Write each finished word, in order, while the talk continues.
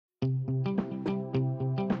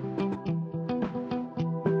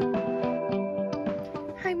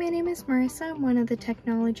is Marissa. I'm one of the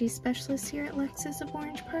technology specialists here at Lexus of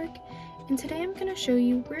Orange Park, and today I'm going to show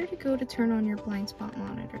you where to go to turn on your blind spot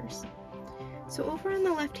monitors. So over on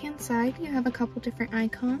the left hand side you have a couple different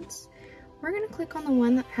icons. We're going to click on the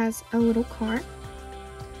one that has a little car.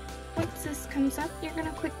 Once this comes up, you're going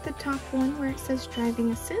to click the top one where it says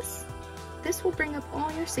driving assist. This will bring up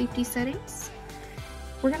all your safety settings.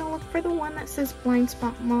 We're going to look for the one that says blind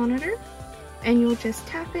spot monitor, and you'll just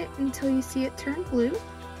tap it until you see it turn blue.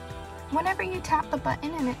 Whenever you tap the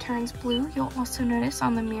button and it turns blue, you'll also notice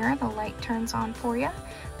on the mirror the light turns on for you,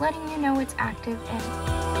 letting you know it's active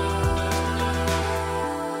and